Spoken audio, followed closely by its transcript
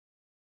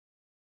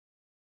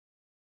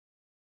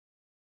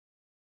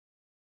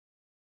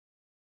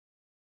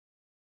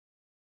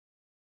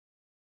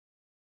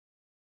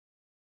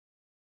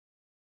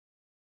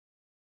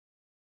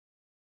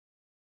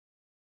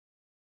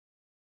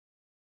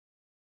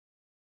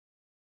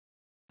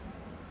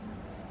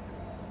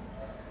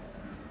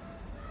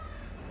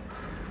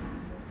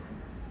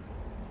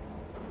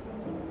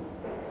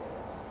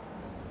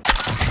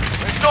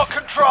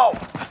control.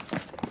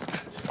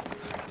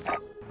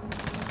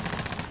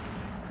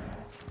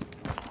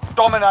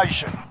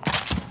 Domination.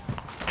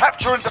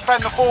 Capture and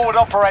defend the forward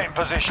operating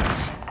positions.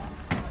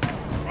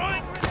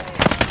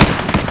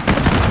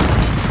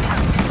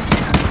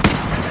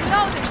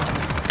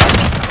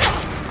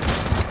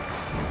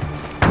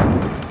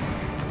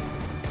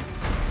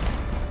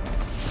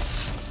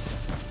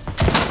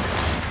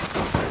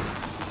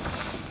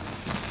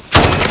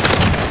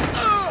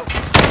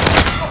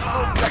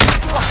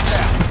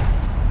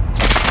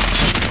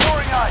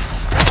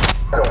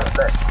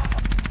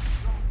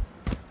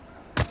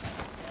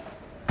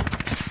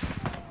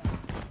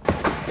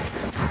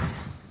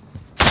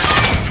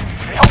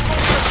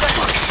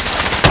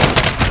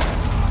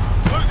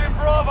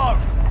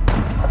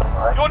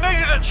 You're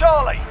needed at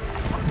Charlie.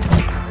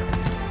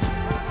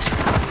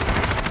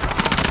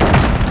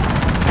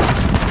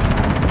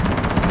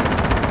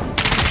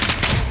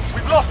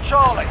 We've lost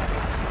Charlie.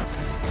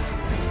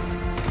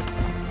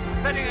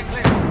 Setting it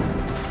clear.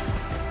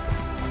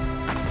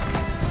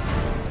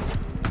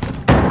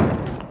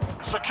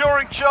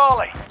 Securing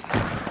Charlie.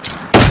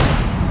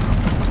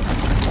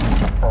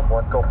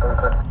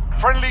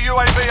 Friendly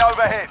UAV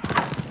overhead.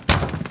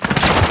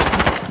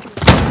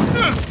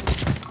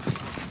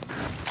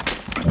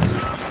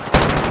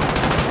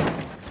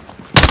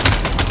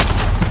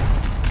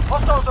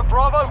 Hostiles at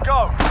Bravo,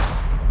 go!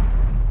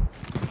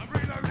 I'm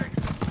reloading.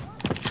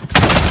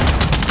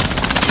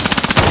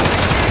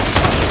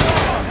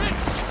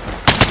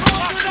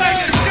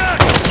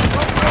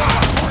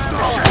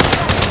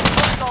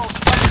 Hostiles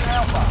taking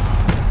Alpha.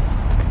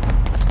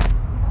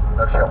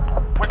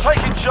 We're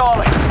taking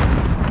Charlie.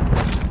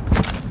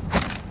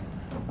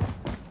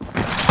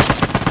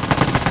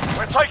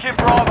 We're taking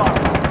Bravo.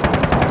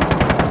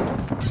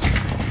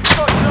 We've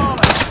got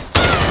Charlie.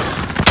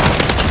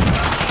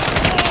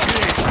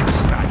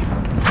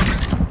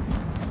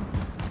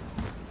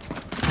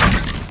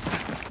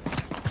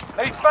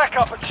 Need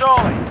backup at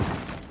Charlie.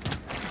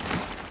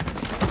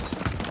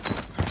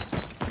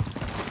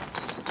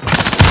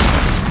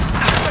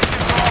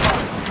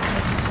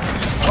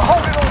 We're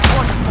holding all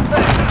points to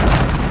defend.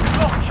 We've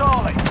lost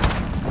Charlie.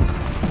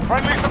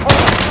 Friendly support.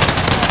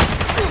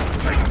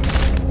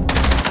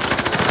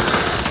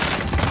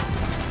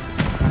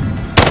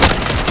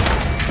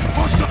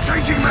 Hostile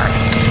changing mag.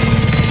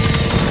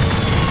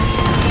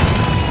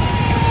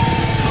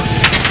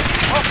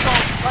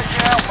 Hostiles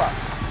taking Alpha.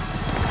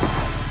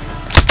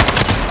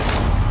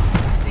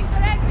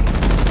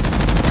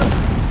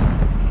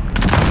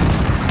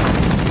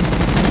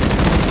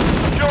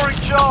 Securing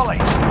Charlie.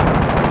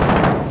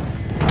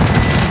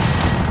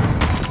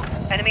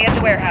 Enemy at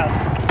the warehouse.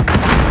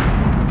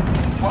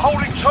 We're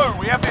holding two.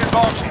 We have the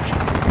advantage.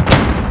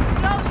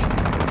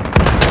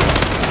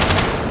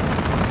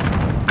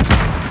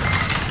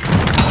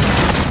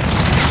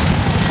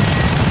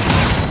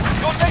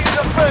 You're needed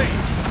at B.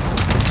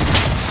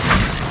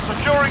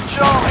 Securing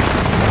Charlie.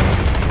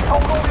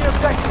 Hold all the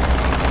objectives.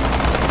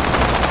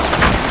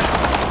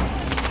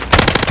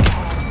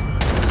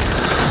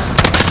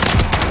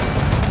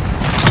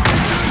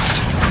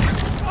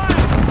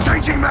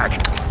 Changing mag.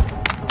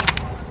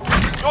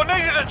 You're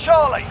needed at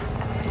Charlie.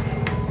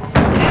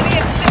 Enemy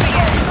at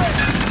Pacific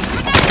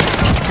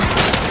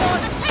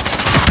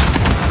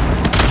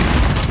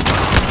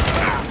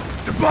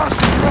The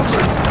bastards are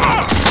open.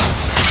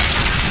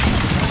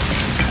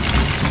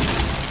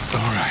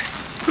 All right.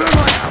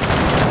 Thermite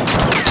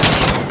out.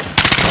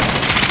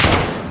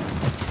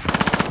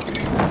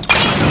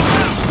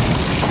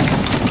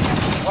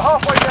 We're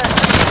halfway there.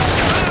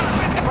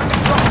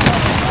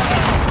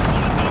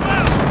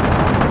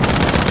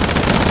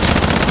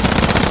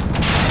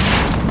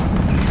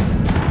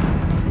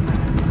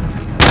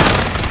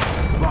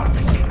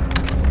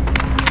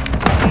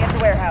 Enemy at the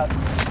warehouse.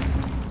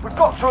 We've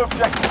got two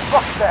objectives.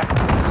 Rock them.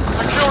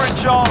 Securing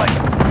Charlie.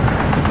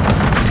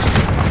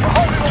 We're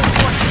holding all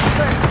points to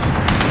defend.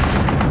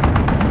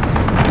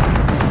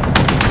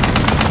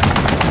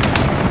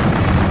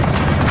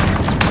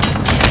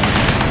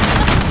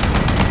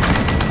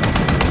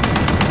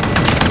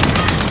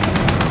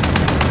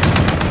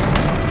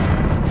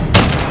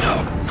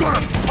 Got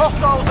him.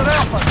 Hostiles at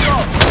Alpha, go!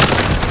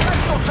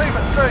 Take your team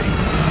at C.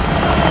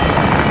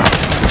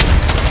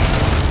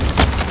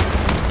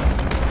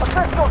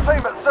 Assist your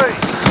team at C.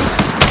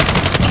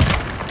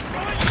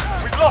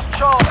 We've lost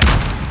Charlie.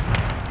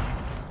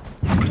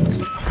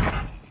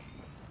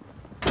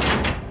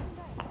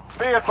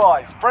 Be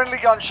advised, friendly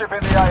gunship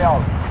in the AO.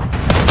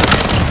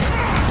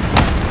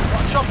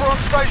 Got a chopper on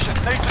station,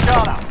 needs a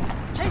gunner.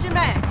 Changing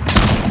mags.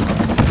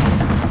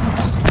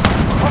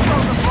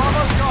 Hostiles at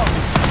Bravo, go!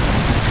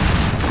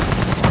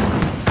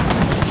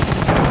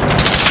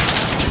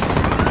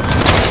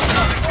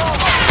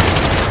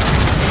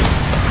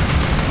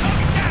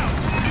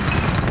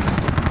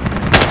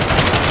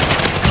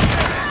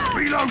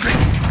 Reloading.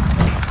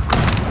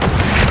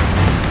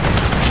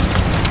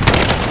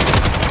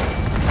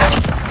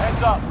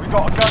 Heads up, we've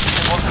got a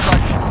gunship on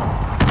station.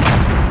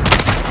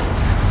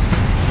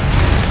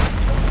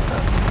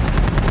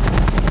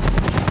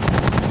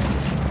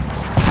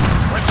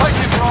 We're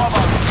taking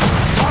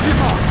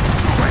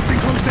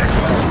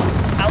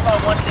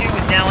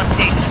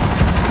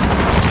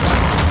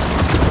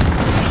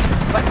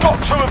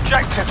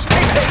objectives.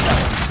 Keep hitting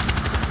them.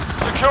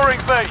 Securing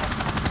B.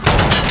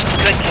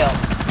 Good kill.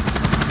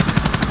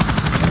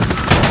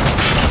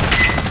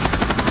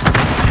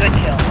 Good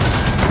kill.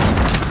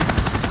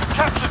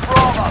 Captured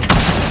Bravo.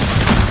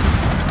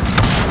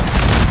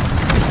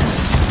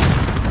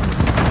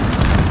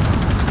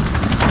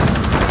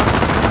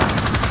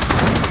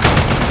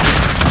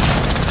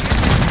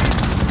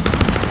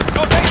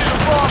 You're needed at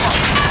Bravo.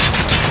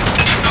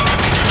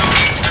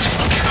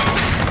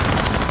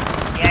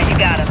 Yeah, you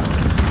got him.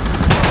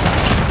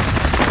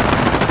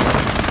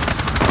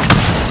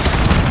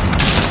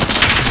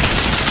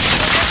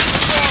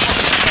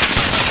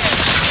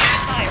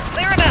 Fire.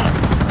 Clear him out.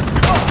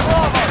 Got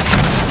Bravo.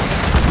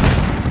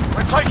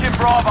 We're taking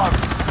Bravo.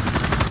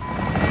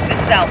 This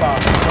is Outlaw.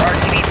 For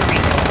RTB for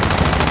recall.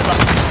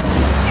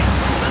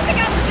 Moving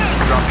out the two.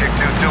 Dropkick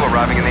 2-2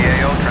 arriving in the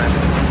AO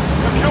transit.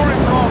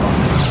 Securing Bravo.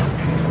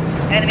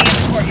 Enemy in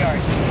the courtyard.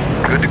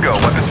 Good to go,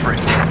 weapons free.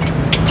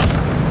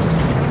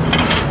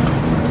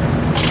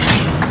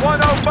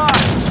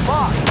 105.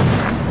 Mark.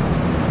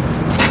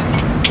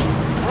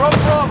 We're on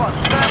Bravo.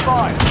 Stand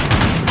by.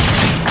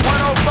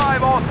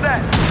 105 all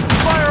set.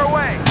 Fire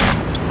away.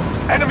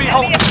 Enemy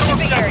holds in the two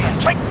shipping area.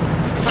 objectives. Take.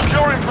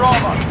 Securing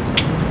Bravo.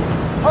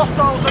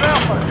 Hostiles at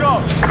Alpha.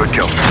 Go. Good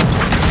kill.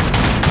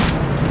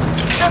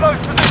 Get those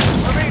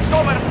positions. Marine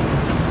dominant.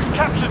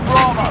 Captured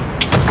Bravo.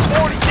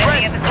 40 Enemy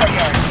threat. in the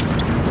courtyard.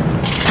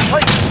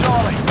 Taking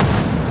Charlie.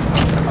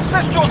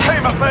 Assist your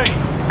team at B.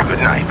 Good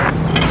night.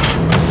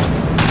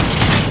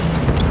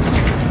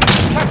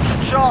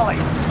 Captured Charlie.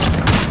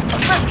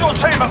 Assist your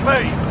team at B.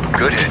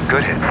 Good hit,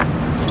 good hit.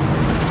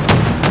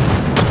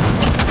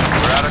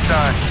 We're out of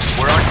time.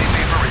 We're RTB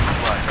for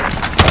resupply.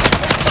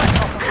 Back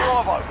up to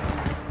Bravo.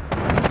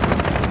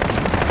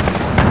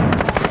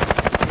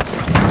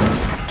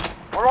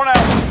 We're on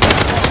Alpha.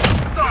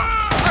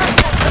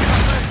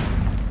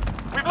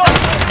 We've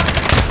lost it.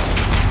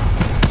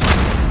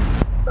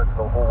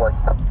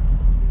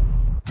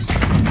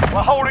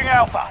 We're holding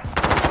Alpha.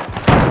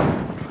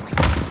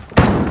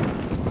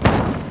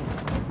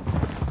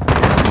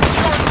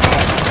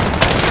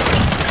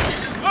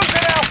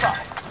 Losing Alpha.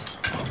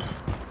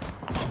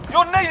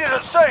 You're needed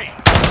at sea.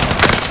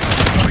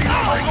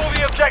 Hold all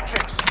the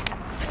objectives.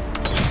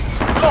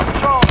 We've lost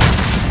Charlie.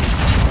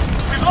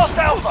 We've lost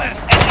Alpha.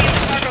 Enemy in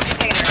the cargo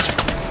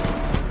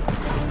container.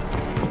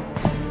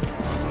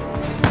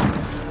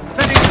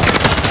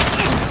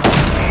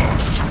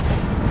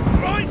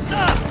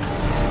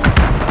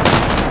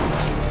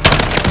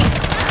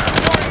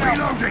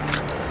 Reloading.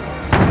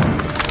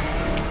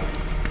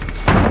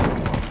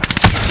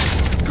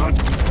 Good.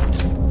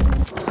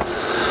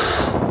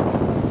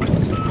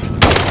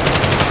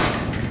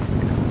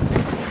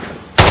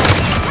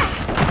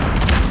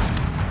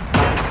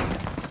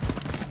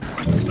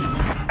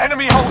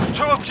 Enemy holds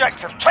two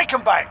objectives. Take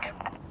them back.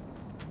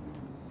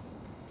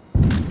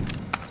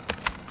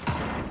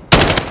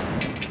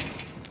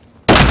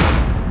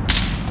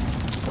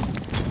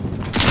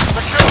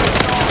 Securing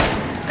Charlie.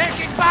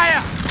 Taking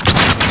fire.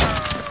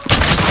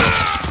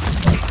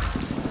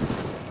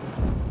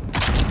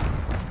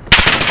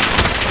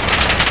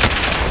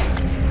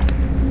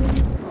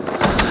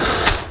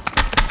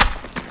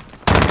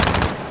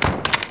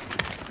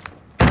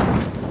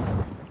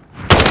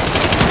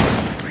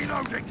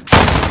 Reloading.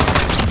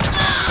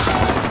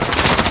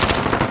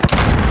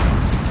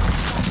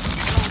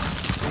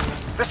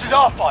 This is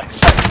our fight.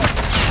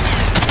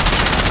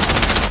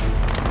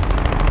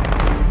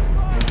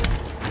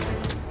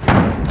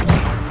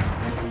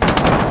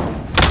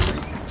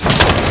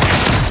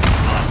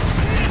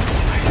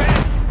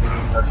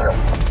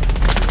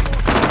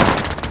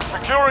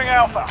 Securing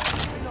Alpha.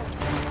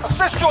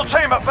 Assist your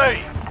team at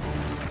B.